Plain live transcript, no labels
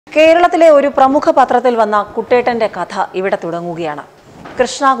കേരളത്തിലെ ഒരു പ്രമുഖ പത്രത്തിൽ വന്ന കുട്ടേട്ടന്റെ കഥ ഇവിടെ തുടങ്ങുകയാണ്.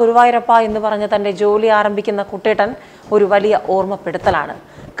 കൃഷ്ണ ഗുരുവായൂരപ്പ എന്ന് പറഞ്ഞ് തന്റെ ജോലി ആരംഭിക്കുന്ന കുട്ടേട്ടൻ ഒരു വലിയ ഓർമ്മപ്പെടുത്തലാണ്.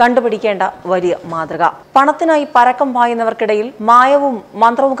 കണ്ടുപിടിക്കേണ്ട വലിയ മാതൃക. പണത്തിനായി പരക്കം പായുന്നവർക്കിടയിൽ, മായവും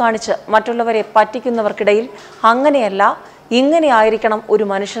മന്ത്രവും കാണിച്ച് മറ്റുള്ളവരെ പറ്റിക്കുന്നവർക്കിടയിൽ അങ്ങനെയല്ല, ഇങ്ങനെ ആയിരിക്കണം ഒരു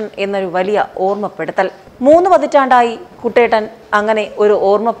മനുഷ്യൻ എന്നൊരു വലിയ ഓർമ്മപ്പെടുത്തൽ. 3 പതിറ്റാണ്ടായി കുട്ടേട്ടൻ അങ്ങനെ ഒരു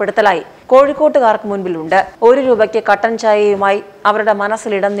ഓർമ്മപ്പെടുത്തലായി കോഴിക്കോട്ടുകാർക്ക് മുൻപിലുണ്ട്. 1 രൂപയ്ക്ക് കട്ടൻ ചായയുമായി അവരുടെ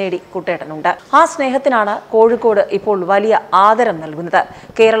മനസ്സിലിടം നേടി കുട്ടേട്ടനുണ്ട്. ആ സ്നേഹത്തിനാണ് കോഴിക്കോട് ഇപ്പോൾ വലിയ ആദരം നൽകുന്നത്.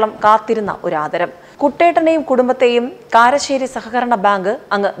 കേരളം കാത്തിരുന്ന ഒരു ആദരം. കുട്ടേട്ടനെയും കുടുംബത്തെയും കാരശ്ശേരി സഹകരണ ബാങ്ക്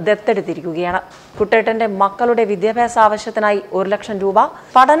അങ്ങ് ദത്തെടുത്തിരിക്കുകയാണ്. കുട്ടേട്ടന്റെ മക്കളുടെ വിദ്യാഭ്യാസ ആവശ്യത്തിനായി 1 ലക്ഷം രൂപ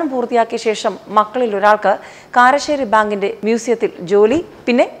പഠനം പൂർത്തിയാക്കിയ ശേഷം മക്കളിൽ ഒരാൾക്ക് കാരശ്ശേരി ബാങ്കിന്റെ മ്യൂസിയത്തിൽ ജോലി,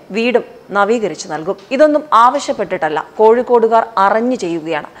 പിന്നെ വീടും നവീകരിച്ചു നൽകും. ഇതൊന്നും ആവശ്യപ്പെട്ടിട്ടല്ല, കോഴിക്കോടുകാർ അറിഞ്ഞു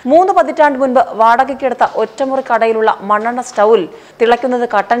ചെയ്യുകയാണ്. 3 പതിറ്റാണ്ട് മുൻപ് വാടകയ്ക്കെടുത്ത ഒറ്റമുറി കടയിലുള്ള മണ്ണെണ്ണ സ്റ്റൗവിൽ തിളയ്ക്കുന്നത്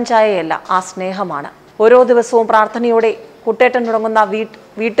കട്ടൻ ചായയല്ല, ആ സ്നേഹമാണ്. ഓരോ ദിവസവും പ്രാർത്ഥനയോടെ കുട്ടേട്ടൻ തുടങ്ങുന്ന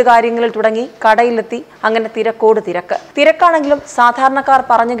വീട്ടുകാര്യങ്ങളിൽ തുടങ്ങി കടയിലെത്തി അങ്ങനെ തിരക്കാണെങ്കിലും സാധാരണക്കാർ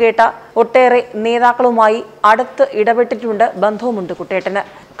പറഞ്ഞു കേട്ട ഒട്ടേറെ നേതാക്കളുമായി അടുത്ത് ഇടപെട്ടിട്ടുണ്ട്, ബന്ധവുമുണ്ട് കുട്ടേട്ടന്.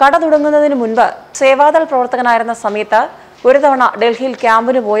 കട തുടങ്ങുന്നതിന് മുൻപ് സേവാദൾ പ്രവർത്തകനായിരുന്ന സമയത്ത് ഒരു തവണ ഡൽഹിയിൽ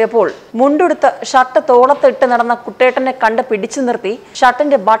ക്യാമ്പിന് പോയപ്പോൾ മുണ്ടെടുത്ത് ഷർട്ട് തോളത്തിട്ട് നടന്ന കുട്ടേട്ടനെ കണ്ട് പിടിച്ചു നിർത്തി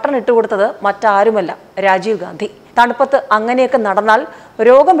ഷർട്ടിന്റെ ബട്ടൺ ഇട്ടുകൊടുത്തത് മറ്റാരുമല്ല, രാജീവ് ഗാന്ധി. തണുപ്പത്ത് അങ്ങനെയൊക്കെ നടന്നാൽ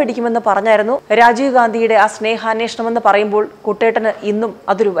രോഗം പിടിക്കുമെന്ന് പറഞ്ഞായിരുന്നു രാജീവ് ഗാന്ധിയുടെ ആ സ്നേഹാന്വേഷണമെന്ന് പറയുമ്പോൾ കുട്ടേട്ടന് ഇന്നും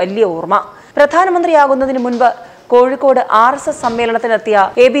അതൊരു വലിയ ഓർമ്മ. പ്രധാനമന്ത്രിയാകുന്നതിന് മുൻപ് കോഴിക്കോട് RSS സമ്മേളനത്തിനെത്തിയ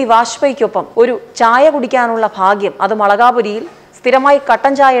AB വാജ്പേയിക്കൊപ്പം ഒരു ചായ കുടിക്കാനുള്ള ഭാഗ്യം, അത് അളകാപുരിയിൽ സ്ഥിരമായി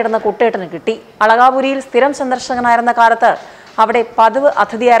കട്ടൻ ചായ ഇടുന്ന കുട്ടേട്ടന് കിട്ടി. അളകാപുരിയിൽ സ്ഥിരം സന്ദർശകനായിരുന്ന കാലത്ത് അവിടെ പതിവ്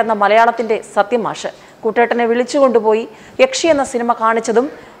അതിഥിയായിരുന്ന മലയാളത്തിന്റെ സത്യമാഷ് കുട്ടേട്ടനെ വിളിച്ചുകൊണ്ടുപോയി യക്ഷി എന്ന സിനിമ കാണിച്ചതും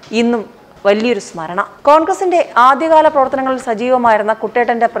ഇന്നും വലിയൊരു സ്മരണ. കോൺഗ്രസിന്റെ ആദ്യകാല പ്രവർത്തനങ്ങളിൽ സജീവമായിരുന്ന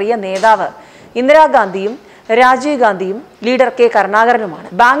കുട്ടേട്ടന്റെ പ്രിയ നേതാവ് ഇന്ദിരാഗാന്ധിയും രാജീവ് ഗാന്ധിയും ലീഡർ K കരുണാകരനുമാണ്.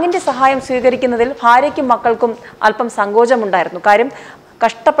 ബാങ്കിന്റെ സഹായം സ്വീകരിക്കുന്നതിൽ ഭാര്യയ്ക്കും മക്കൾക്കും അല്പം സങ്കോചമുണ്ടായിരുന്നു. കാര്യം,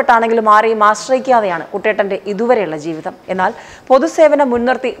 കഷ്ടപ്പെട്ടാണെങ്കിലും ആരെയും ആശ്രയിക്കാതെയാണ് കുട്ടേട്ടന്റെ ഇതുവരെയുള്ള ജീവിതം. എന്നാൽ പൊതുസേവനം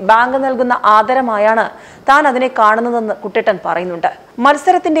മുൻനിർത്തി ബാങ്ക് നൽകുന്ന ആദരമായാണ് താൻ അതിനെ കാണുന്നതെന്ന് കുട്ടേട്ടൻ പറയുന്നുണ്ട്.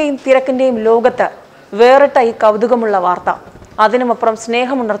 മത്സരത്തിന്റെയും തിരക്കിന്റെയും ലോകത്ത് വേറിട്ട ഈ കൗതുകമുള്ള വാർത്ത, അതിനുമപ്പുറം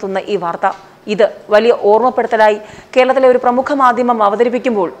സ്നേഹമുണർത്തുന്ന ഈ വാർത്ത, ഇത് വലിയ ഓർമ്മപ്പെടുത്തലായി കേരളത്തിലെ ഒരു പ്രമുഖ മാധ്യമം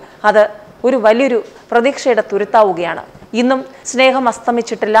അവതരിപ്പിക്കുമ്പോൾ അത് ഒരു വലിയൊരു പ്രതീക്ഷയുടെ തുരുത്താവുകയാണ്. ഇന്നും സ്നേഹം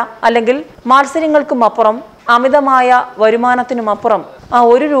അസ്തമിച്ചിട്ടില്ല, അല്ലെങ്കിൽ മാത്സര്യങ്ങൾക്കും അപ്പുറം, അമിതമായ വരുമാനത്തിനുമപ്പുറം ആ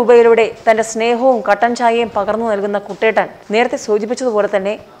 1 രൂപയിലൂടെ തന്റെ സ്നേഹവും കട്ടൻ ചായയും പകർന്നു നൽകുന്ന കുട്ടേട്ടൻ നേരത്തെ സൂചിപ്പിച്ചതുപോലെ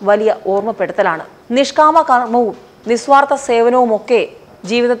തന്നെ വലിയ ഓർമ്മപ്പെടുത്തലാണ്. നിഷ്കാമ കർമ്മവും നിസ്വാർത്ഥ സേവനവും ഒക്കെ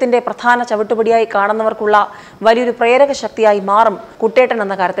ജീവിതത്തിന്റെ പ്രധാന ചവിട്ടുപടിയായി കാണുന്നവർക്കുള്ള വലിയൊരു പ്രേരക ശക്തിയായി മാറും കുട്ടേട്ടൻ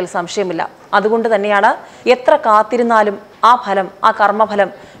എന്ന കാര്യത്തിൽ സംശയമില്ല. അതുകൊണ്ട് തന്നെയാണ് എത്ര കാത്തിരുന്നാലും ആ ഫലം, ആ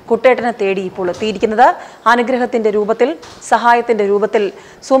കർമ്മഫലം കുട്ടേട്ടനെ തേടി ഇപ്പോൾ എത്തിയിരിക്കുന്നത്. അനുഗ്രഹത്തിന്റെ രൂപത്തിൽ, സഹായത്തിന്റെ രൂപത്തിൽ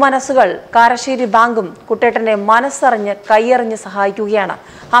സുമനസ്സുകൾ കാരശ്ശേരി ബാങ്കും കുട്ടേട്ടനെ മനസ്സറിഞ്ഞ് കൈയറിഞ്ഞ് സഹായിക്കുകയാണ്.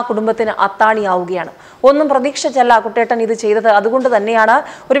 ആ കുടുംബത്തിന് അത്താണിയാവുകയാണ്. ഒന്നും പ്രതീക്ഷിച്ചല്ല കുട്ടേട്ടൻ ഇത് ചെയ്തത്. അതുകൊണ്ട് തന്നെയാണ്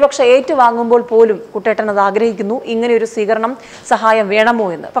ഒരുപക്ഷെ ഏറ്റുവാങ്ങുമ്പോൾ പോലും കുട്ടേട്ടൻ അത് ആഗ്രഹിക്കുന്നു, ഇങ്ങനെ ഒരു സ്വീകരണം, സഹായം വേണമോ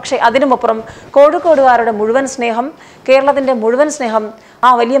എന്ന്. പക്ഷേ അതിനുമപ്പുറം കോഴിക്കോടുകാരുടെ മുഴുവൻ സ്നേഹം, കേരളത്തിന്റെ മുഴുവൻ സ്നേഹം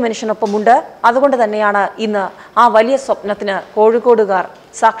ആ വലിയ മനുഷ്യനൊപ്പമുണ്ട്. അതുകൊണ്ട് തന്നെയാണ് ഇന്ന് ആ വലിയ സ്വപ്നത്തിന് കോഴിക്കോടുകാർ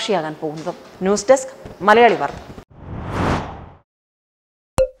സാക്ഷിയാകാൻ പോകുന്നത്. ന്യൂസ് ഡെസ്ക്, മലയാളി വാർത്ത.